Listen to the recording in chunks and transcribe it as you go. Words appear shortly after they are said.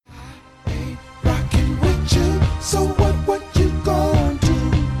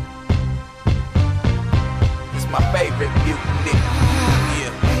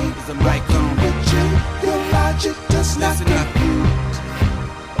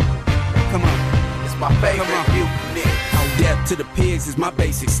my favorite mutiny. Death to the pigs is my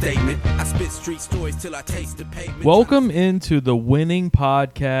basic statement. I spit street stories till I taste the pavement. Welcome into the Winning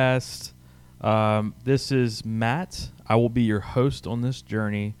Podcast. This is Matt. I will be your host on this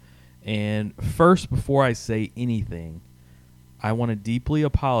journey. And first, before I say anything, I want to deeply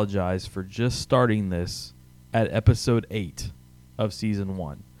apologize for just starting this at episode 8 of season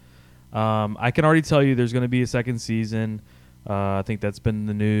 1. I can already tell you there's going to be a second season. I think that's been in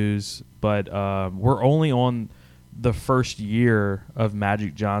the news. But we're only on the first year of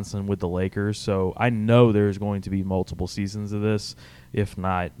Magic Johnson with the Lakers, so I know there's going to be multiple seasons of this, if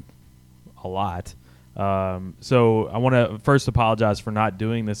not a lot. So I want to first apologize for not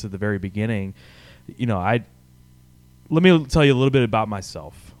doing this at the very beginning. Let me tell you a little bit about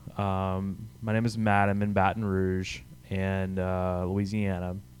myself. My name is Matt. I'm in Baton Rouge and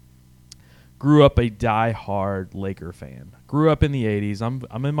Louisiana. Grew up a die-hard Laker fan. Grew up in the 80s.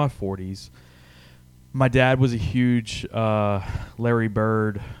 I'm in my 40s. My dad was a huge Larry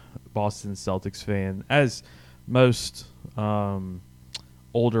Bird, Boston Celtics fan, as most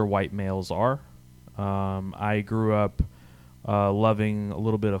older white males are. I grew up loving a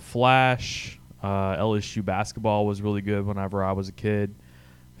little bit of Flash. LSU basketball was really good whenever I was a kid.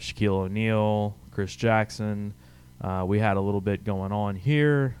 Shaquille O'Neal, Chris Jackson. We had a little bit going on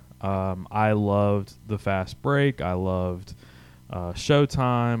here. I loved the fast break. I loved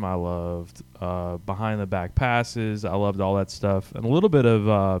Showtime. I loved behind the back passes. I loved all that stuff. And a little bit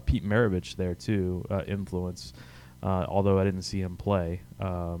of Pete Maravich there too, influence, although I didn't see him play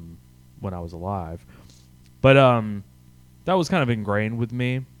when I was alive. But that was kind of ingrained with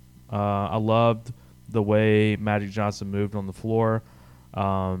me. I loved the way Magic Johnson moved on the floor.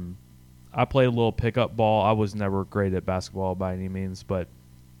 I played a little pickup ball. I was never great at basketball by any means, but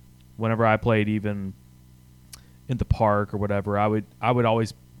whenever I played even in the park or whatever, I would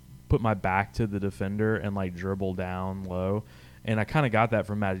always put my back to the defender and like dribble down low. And I kind of got that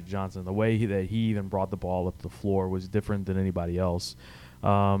from Magic Johnson. The way that he even brought the ball up the floor was different than anybody else.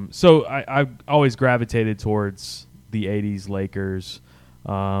 So I always gravitated towards the 80s Lakers.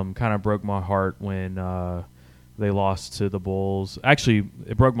 Kind of broke my heart when they lost to the Bulls. Actually,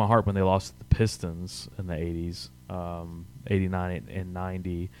 it broke my heart when they lost to the Pistons in the 80s, 89 and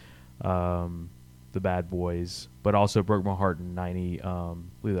 90, the bad boys. But also broke my heart in 90, I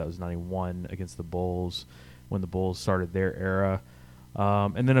believe that was 91 against the Bulls when the Bulls started their era.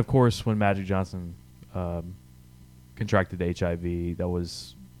 And then, of course, when Magic Johnson contracted HIV, that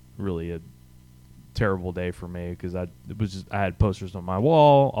was really a terrible day for me because I had posters on my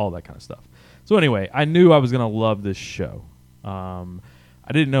wall, all that kind of stuff. So anyway, I knew I was going to love this show. I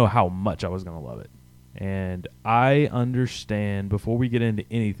didn't know how much I was going to love it. And I understand, before we get into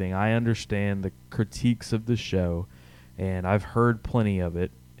anything, I understand the critiques of the show, and I've heard plenty of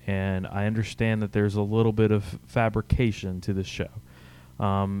it, and I understand that there's a little bit of fabrication to the show.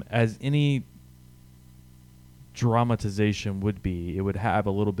 As any dramatization would be, it would have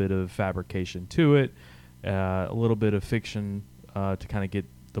a little bit of fabrication to it, a little bit of fiction to kind of get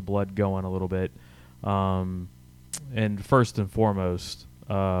the blood going a little bit. And first and foremost,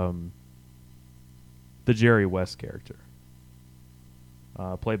 the Jerry West character,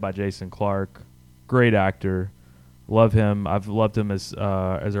 played by Jason Clarke, great actor, love him. I've loved him as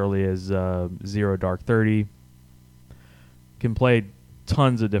early as Zero Dark 30. Can play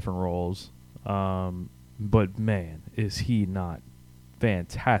tons of different roles, but man, is he not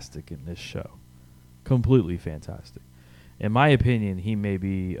fantastic in this show? Completely fantastic. In my opinion, he may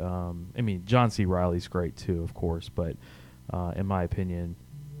be. John C. Reilly's great too, of course, but in my opinion,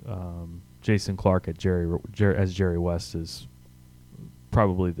 Jason Clarke as Jerry West is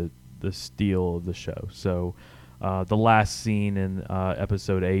probably the steal of the show. So the last scene in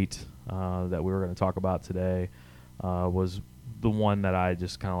episode 8 that we were going to talk about today was the one that I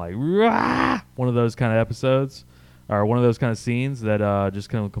just kind of like, rah! One of those kind of episodes, or one of those kind of scenes that just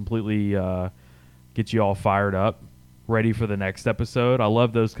kind of completely get you all fired up, ready for the next episode. I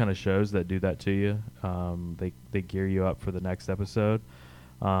love those kind of shows that do that to you. They gear you up for the next episode.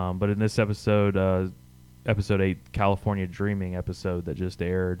 But in this episode, episode 8, California Dreaming episode that just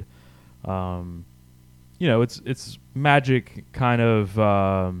aired, it's Magic kind of,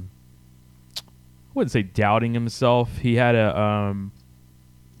 I wouldn't say doubting himself. He had an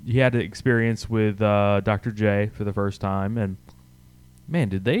experience with Dr. J for the first time, and man,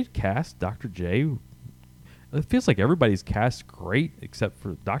 did they cast Dr. J? It feels like everybody's cast great except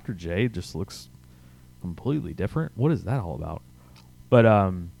for Dr. J. Just looks completely different. What is that all about? But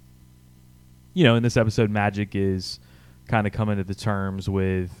in this episode, Magic is kind of coming to the terms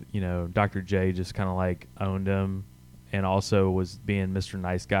with, Dr. J just kind of like owned him and also was being Mr.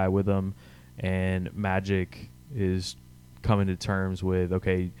 Nice Guy with him and Magic is coming to terms with,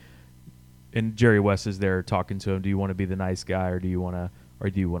 okay, and Jerry West is there talking to him. Do you want to be the nice guy, or do you want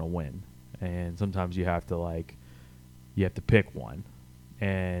to win? And sometimes you have to pick one.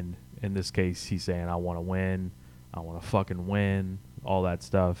 And in this case, he's saying, I want to win. I want to fucking win, all that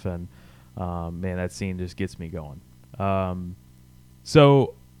stuff. And, man, that scene just gets me going.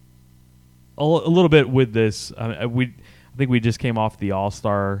 So a little bit with this, I think we just came off the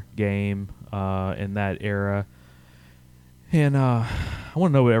All-Star game in that era. And I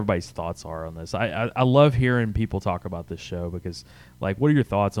want to know what everybody's thoughts are on this. I love hearing people talk about this show because, like, what are your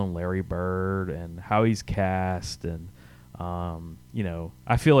thoughts on Larry Bird and how he's cast? And,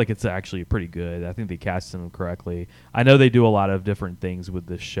 I feel like it's actually pretty good. I think they cast him correctly. I know they do a lot of different things with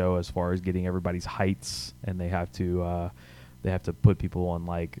this show as far as getting everybody's heights, and they have to put people on,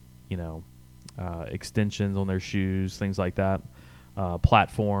 like, extensions on their shoes, things like that,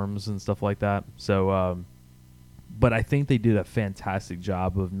 platforms and stuff like that. So, but I think they did a fantastic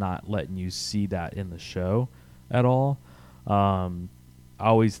job of not letting you see that in the show at all. I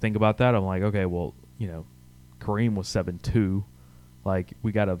always think about that. I'm like, okay, well, Kareem was 7'2". Like,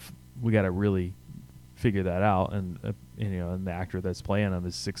 we gotta really figure that out. And and the actor that's playing him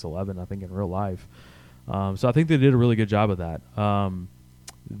is 6'11", I think, in real life. So I think they did a really good job of that.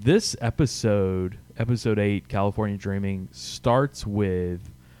 This episode 8, California Dreaming, starts with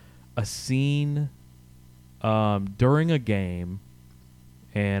a scene during a game,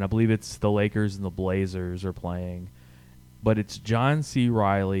 and I believe it's the Lakers and the Blazers are playing, but it's John C.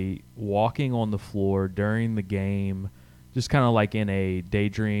 Reilly walking on the floor during the game, just kind of like in a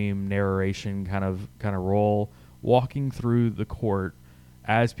daydream narration kind of role, walking through the court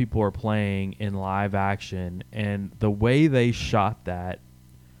as people are playing in live action. And the way they shot that,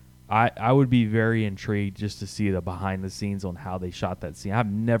 I would be very intrigued just to see the behind the scenes on how they shot that scene.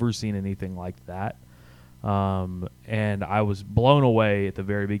 I've never seen anything like that. And I was blown away at the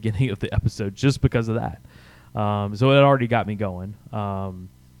very beginning of the episode just because of that. So it already got me going.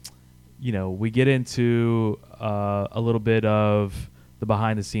 We get into a little bit of the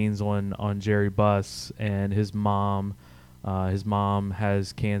behind the scenes on Jerry Buss and his mom. His mom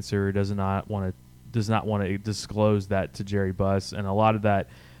has cancer, does not want to disclose that to Jerry Buss, and a lot of that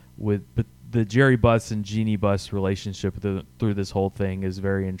with the Jerry Buss and Jeannie Buss relationship through this whole thing is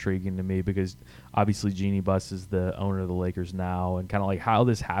very intriguing to me, because obviously Jeannie Buss is the owner of the Lakers now, and kind of like how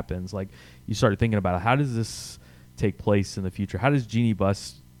this happens. Like, you started thinking about it. How does this take place in the future? How does Jeannie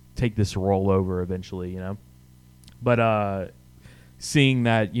Buss take this role over eventually, But seeing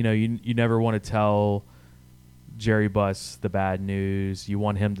that, you never want to tell Jerry Buss the bad news. You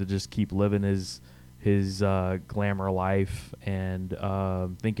want him to just keep living his glamour life and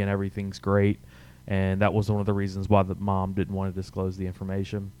thinking everything's great. And that was one of the reasons why the mom didn't want to disclose the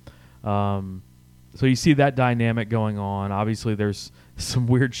information. So you see that dynamic going on. Obviously, there's some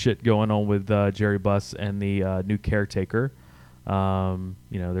weird shit going on with Jerry Buss and the new caretaker.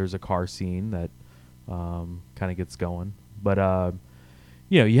 There's a car scene that kind of gets going. But,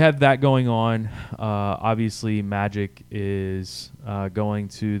 you have that going on. Obviously, Magic is going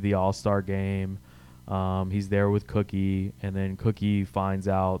to the All-Star game. He's there with Cookie, and then Cookie finds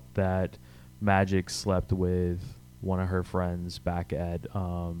out that Magic slept with one of her friends back at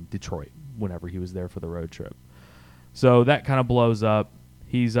Detroit whenever he was there for the road trip. So that kind of blows up.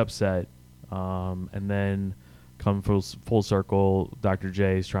 He's upset. And then come full circle, Dr.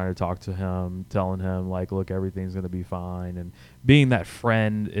 J is trying to talk to him, telling him, like, look, everything's going to be fine, and being that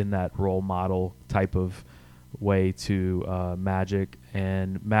friend in that role model type of way to Magic.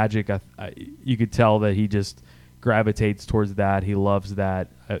 And Magic, you could tell that he just gravitates towards that. He loves that.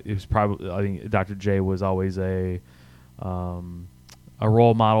 It was probably, I think Dr. J was always a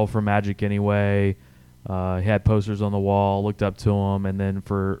role model for Magic anyway. He had posters on the wall, looked up to him, and then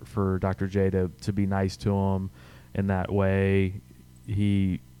for Dr. J to be nice to him in that way,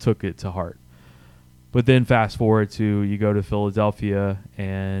 he took it to heart. But then fast forward to, you go to Philadelphia,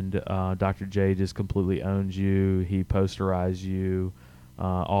 and Dr. J just completely owns you. He posterized you,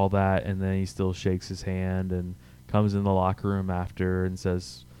 all that, and then he still shakes his hand and comes in the locker room after and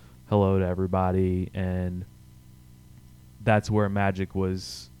says hello to everybody. And that's where Magic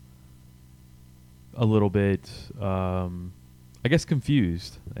was a little bit, I guess,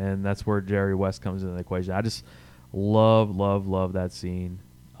 confused. And that's where Jerry West comes into the equation. I just love that scene.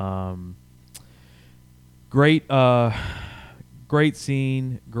 Great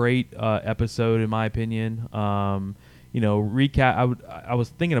scene, great episode in my opinion. Recap. I was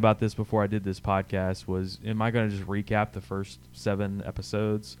thinking about this before I did this podcast. Am I going to just recap the first 7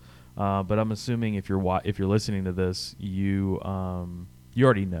 episodes? But I'm assuming if you're listening to this, you you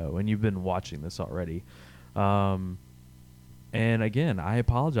already know, and you've been watching this already. And again, I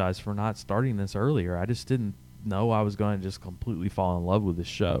apologize for not starting this earlier. I just didn't know I was going to just completely fall in love with this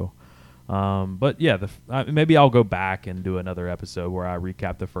show. But yeah, maybe I'll go back and do another episode where I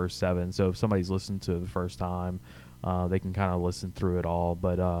recap the first 7. So if somebody's listened to it the first time, they can kind of listen through it all.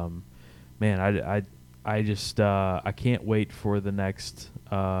 But man, I just I can't wait for the next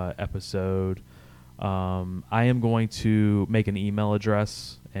episode. I am going to make an email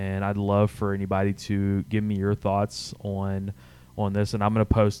address, and I'd love for anybody to give me your thoughts on this, and I'm going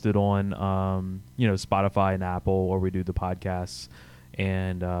to post it on Spotify and Apple where we do the podcasts.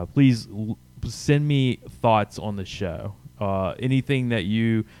 And please send me thoughts on the show. Anything that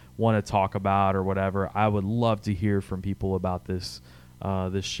you want to talk about or whatever, I would love to hear from people about this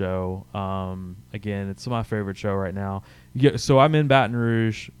show. Again, it's my favorite show right now. So I'm in Baton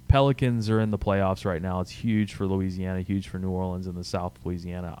Rouge. Pelicans are in the playoffs right now. It's huge for Louisiana, huge for New Orleans and the South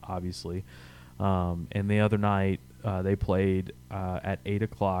Louisiana, obviously. And the other night, they played at 8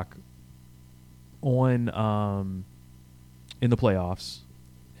 o'clock in the playoffs,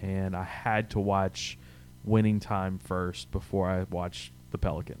 and I had to watch Winning Time first before I watched the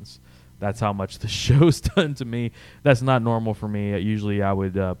Pelicans. That's how much the show's done to me. That's not normal for me. Usually I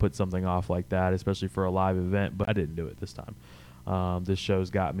would put something off like that, especially for a live event, but I didn't do it this time. This show's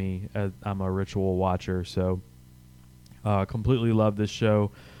got me. I'm a ritual watcher, so completely love this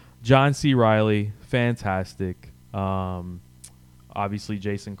show. John C. Reilly, fantastic. Obviously,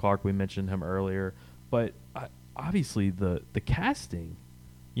 Jason Clarke, we mentioned him earlier, but obviously the casting,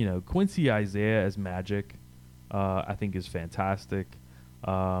 Quincy Isaiah as Magic, I think is fantastic.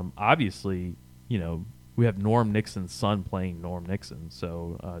 Obviously, we have Norm Nixon's son playing Norm Nixon,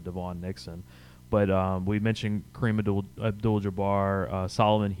 so Devon Nixon. But we mentioned Kareem Abdul-Jabbar,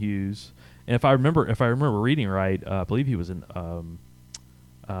 Solomon Hughes, and if I remember reading right, I believe he was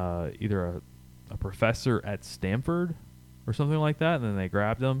either a professor at Stanford or something like that, and then they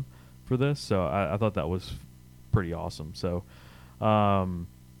grabbed him for this. So I thought that was pretty awesome. So, and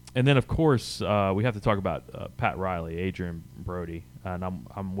then of course we have to talk about Pat Riley, Adrian Brody, and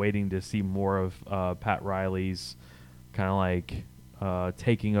I'm waiting to see more of Pat Riley's kind of like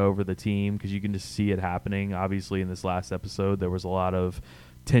taking over the team, because you can just see it happening. Obviously, in this last episode, there was a lot of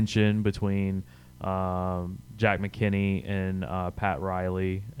tension between Jack McKinney and Pat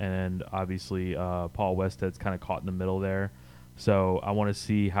Riley, and obviously Paul Westhead's kind of caught in the middle there. So I want to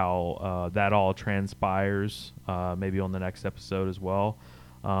see how that all transpires, maybe on the next episode as well.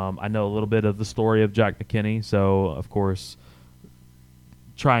 I know a little bit of the story of Jack McKinney, so of course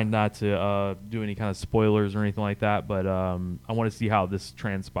trying not to do any kind of spoilers or anything like that, but I want to see how this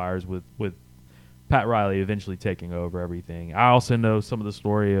transpires with Pat Riley eventually taking over everything. I also know some of the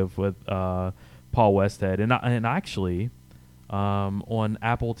story with Paul Westhead, and actually on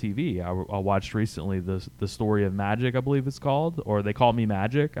Apple TV, I watched recently the story of Magic, I believe it's called, or They Call Me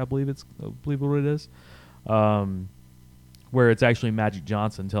Magic, I believe what it is, where it's actually Magic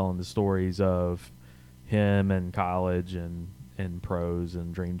Johnson telling the stories of him and college and pros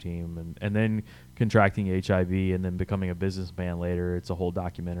and Dream Team, and then contracting HIV and then becoming a businessman later. It's a whole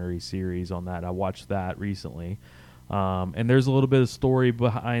documentary series on that. I watched that recently. And there's a little bit of story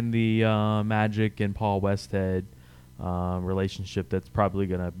behind the Magic and Paul Westhead relationship that's probably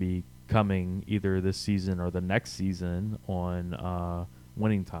going to be coming either this season or the next season on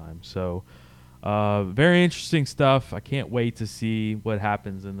Winning Time. So very interesting stuff. I can't wait to see what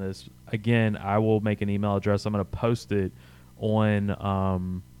happens in this. Again, I will make an email address. I'm going to post it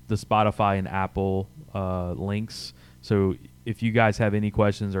on the Spotify and Apple links. So if you guys have any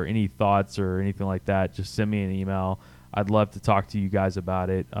questions or any thoughts or anything like that, just send me an email. I'd love to talk to you guys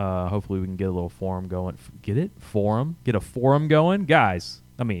about it. Hopefully we can get a little forum going. Get a forum going? Guys,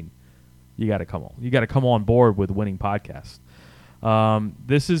 I mean, you got to come on. You got to come on board with Winning Podcast.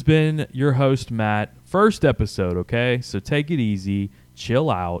 This has been your host, Matt. First episode, okay? So take it easy. Chill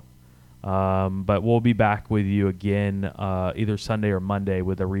out. But we'll be back with you again either Sunday or Monday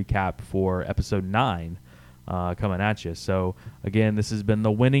with a recap for episode 9 coming at you. So, again, this has been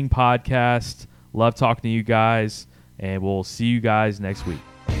the Winning Podcast. Love talking to you guys, and we'll see you guys next week.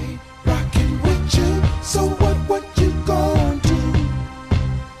 Rocking with you, so what you gonna do?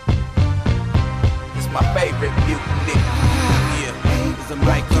 It's my favorite mutiny. Yeah, it's a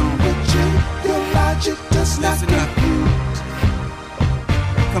mic on. With you, your logic does not Listen up. compute.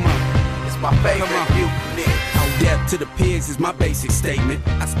 Come on, it's my favorite mutiny. Death to the pigs is my basic statement.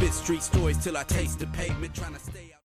 I spit street stories till I taste the pavement, trying to stay out.